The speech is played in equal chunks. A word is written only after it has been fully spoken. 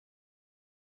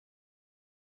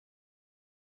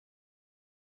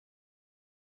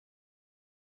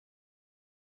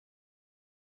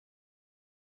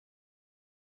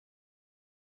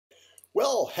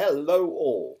Well, hello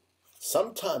all.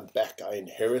 Sometime back I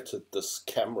inherited this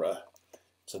camera.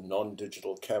 It's a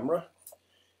non-digital camera,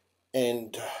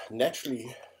 and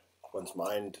naturally one's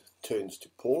mind turns to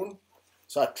porn.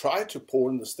 So I tried to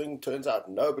porn this thing. Turns out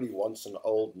nobody wants an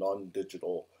old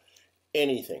non-digital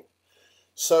anything.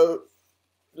 So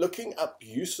looking up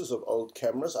uses of old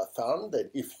cameras, I found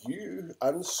that if you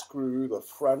unscrew the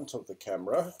front of the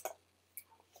camera,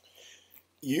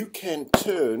 you can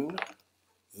turn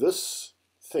this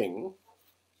thing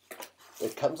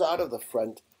that comes out of the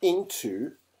front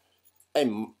into a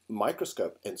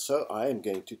microscope. And so I am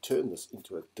going to turn this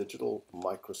into a digital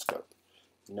microscope.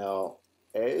 Now,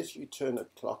 as you turn it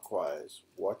clockwise,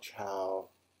 watch how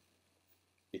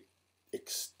it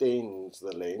extends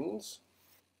the lens.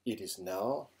 It is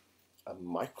now a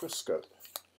microscope.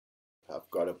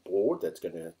 I've got a board that's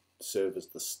going to serve as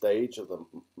the stage of the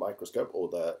microscope, or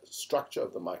the structure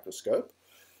of the microscope.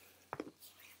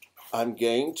 I'm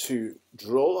going to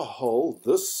drill a hole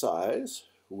this size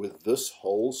with this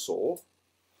hole saw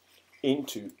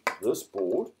into this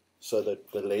board so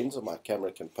that the lens of my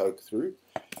camera can poke through.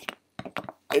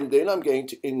 And then I'm going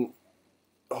to,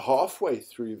 halfway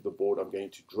through the board, I'm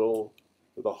going to drill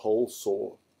the hole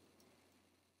saw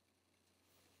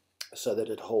so that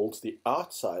it holds the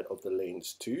outside of the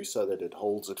lens too, so that it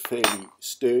holds it fairly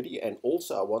sturdy. And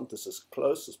also I want this as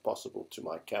close as possible to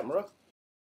my camera.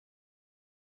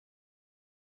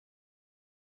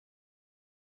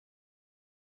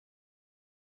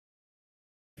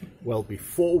 Well,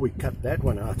 before we cut that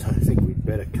one out, I think we'd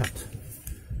better cut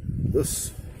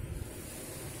this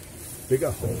bigger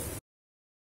hole.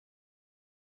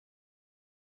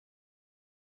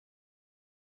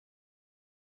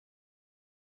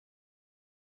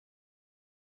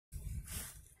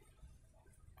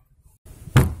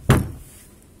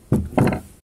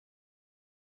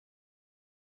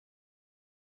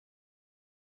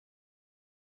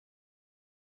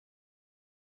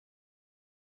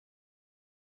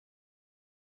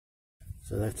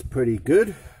 So that's pretty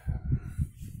good.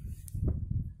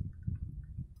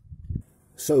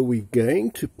 So we're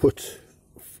going to put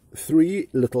 3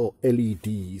 little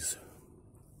LEDs,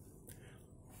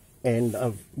 and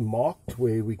I've marked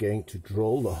where we're going to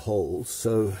drill the holes,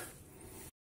 so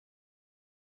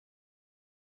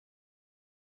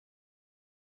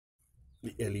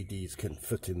the LEDs can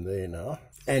fit in there now.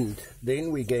 And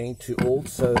then we're going to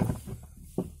also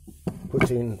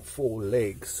put in 4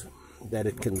 legs that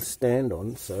it can stand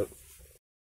on. So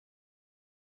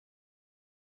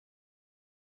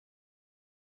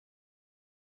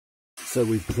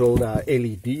we've drilled our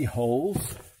LED holes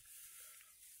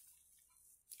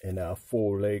and our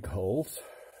 4 leg holes.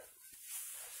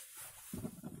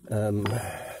 I'm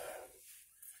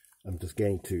just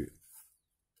going to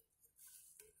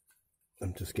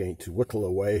whittle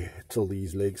away till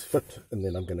these legs fit, and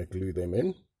then I'm going to glue them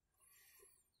in.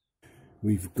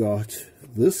 We've got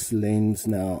this lens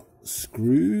now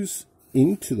screws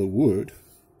into the wood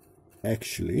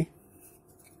actually,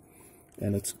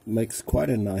 and it makes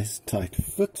quite a nice tight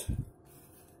fit.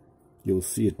 You'll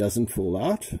see it doesn't fall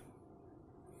out.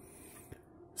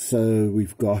 So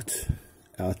we've got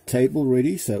our table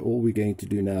ready, so all we're going to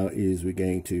do now is we're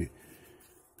going to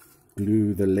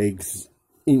glue the legs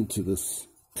into this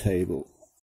table.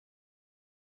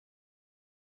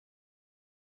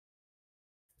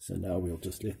 So now we'll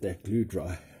just let that glue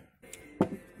dry.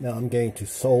 Now I'm going to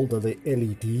solder the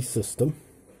LED system.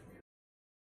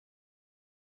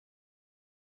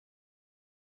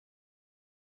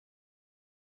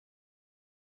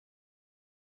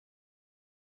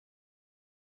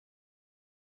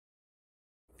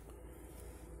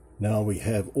 Now we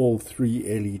have all 3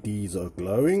 LEDs are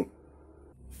glowing.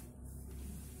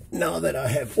 Now that I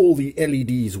have all the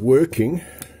LEDs working,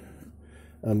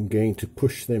 I'm going to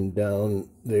push them down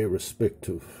their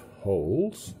respective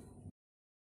holes.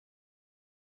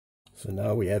 So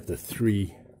now we have the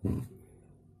 3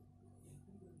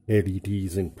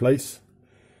 LEDs in place.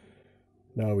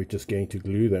 Now we're just going to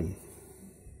glue them.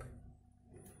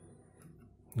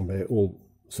 And they're all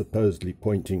supposedly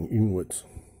pointing inwards.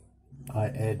 I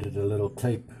added a little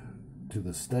tape to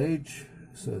the stage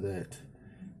so that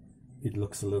it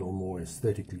looks a little more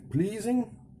aesthetically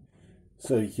pleasing.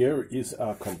 So here is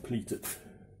our completed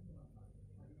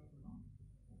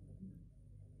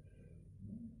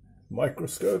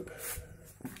microscope.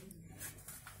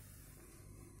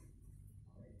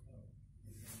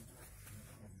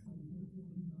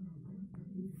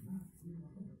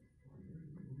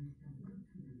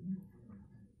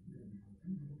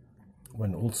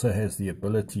 One also has the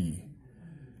ability,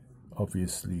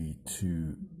 obviously,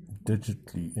 to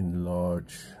digitally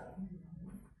enlarge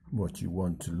what you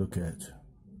want to look at.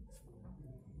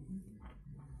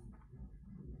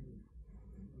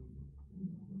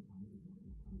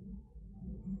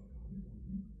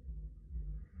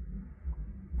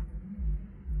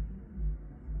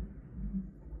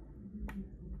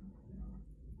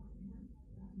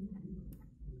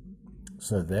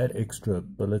 So that extra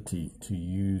ability to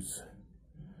use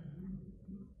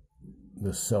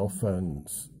the cell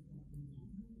phone's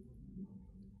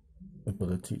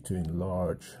ability to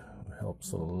enlarge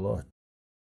helps a lot.